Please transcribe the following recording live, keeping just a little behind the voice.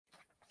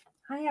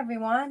Hi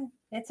everyone,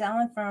 it's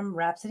Ellen from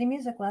Rhapsody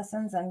Music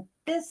Lessons, and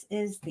this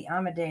is the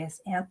Amadeus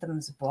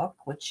Anthems book,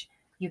 which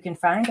you can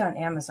find on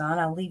Amazon.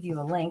 I'll leave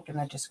you a link in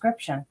the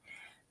description.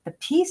 The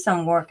piece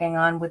I'm working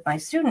on with my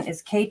student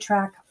is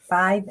KTrack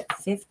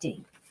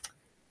 550.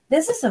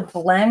 This is a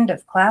blend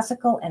of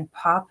classical and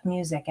pop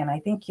music, and I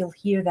think you'll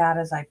hear that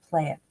as I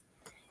play it.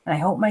 And I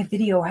hope my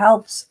video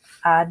helps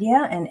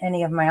Adia and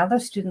any of my other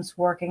students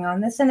working on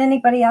this, and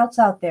anybody else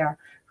out there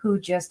who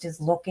just is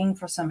looking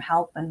for some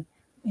help in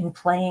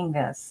playing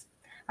this.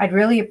 I'd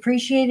really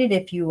appreciate it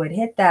if you would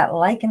hit that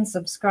like and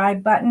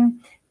subscribe button.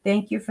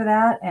 Thank you for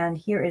that. And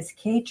here is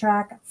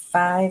KTrack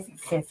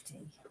 550.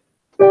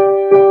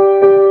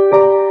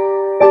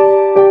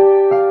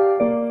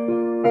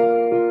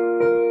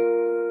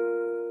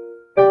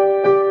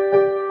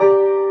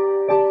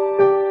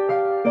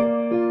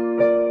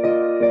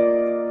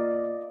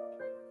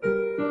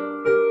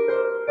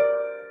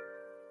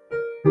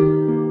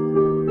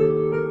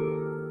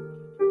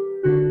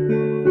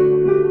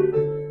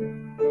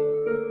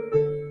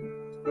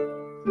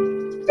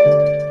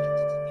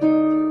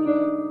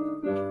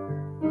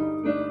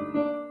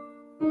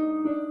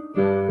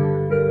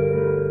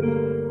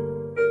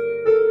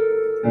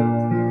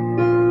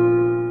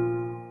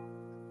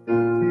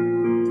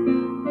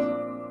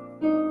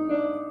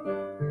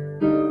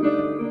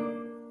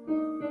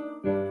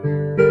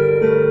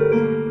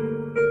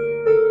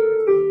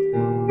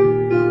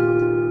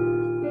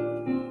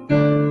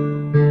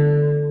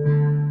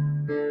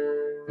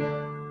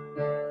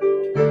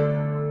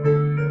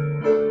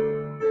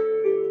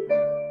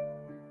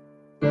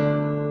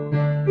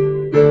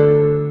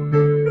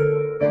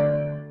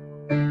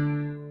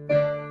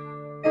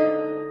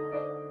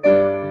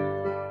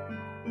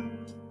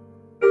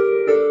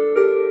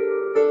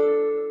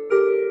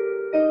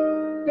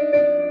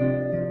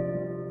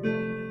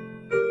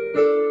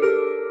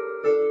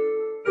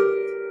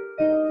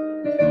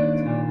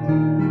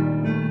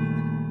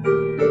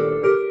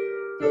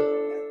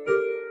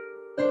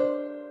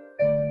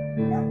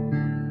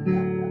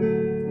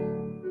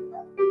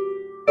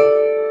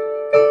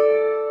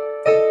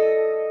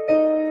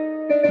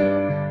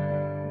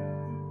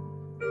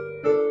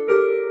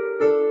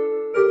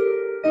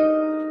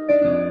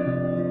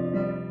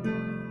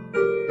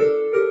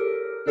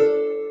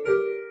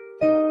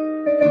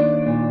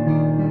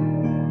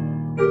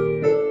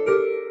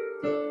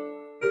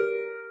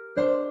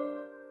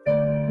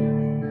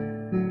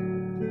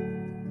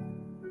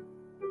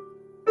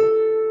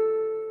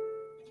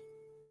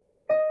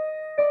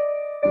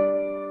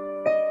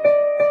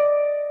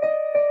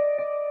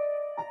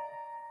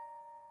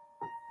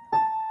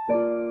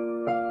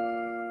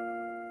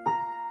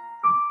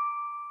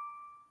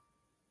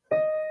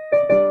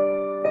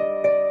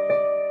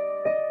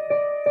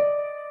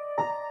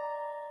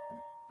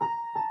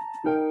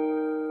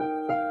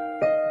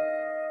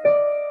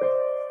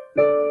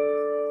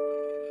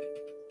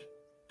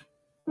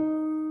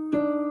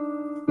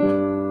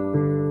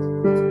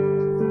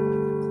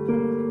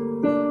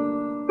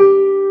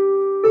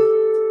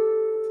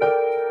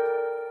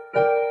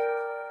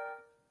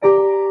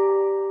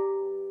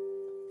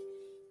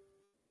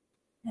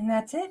 And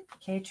that's it,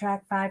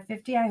 KTrack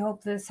 550. I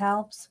hope this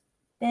helps.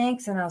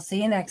 Thanks, and I'll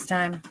see you next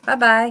time.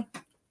 Bye-bye.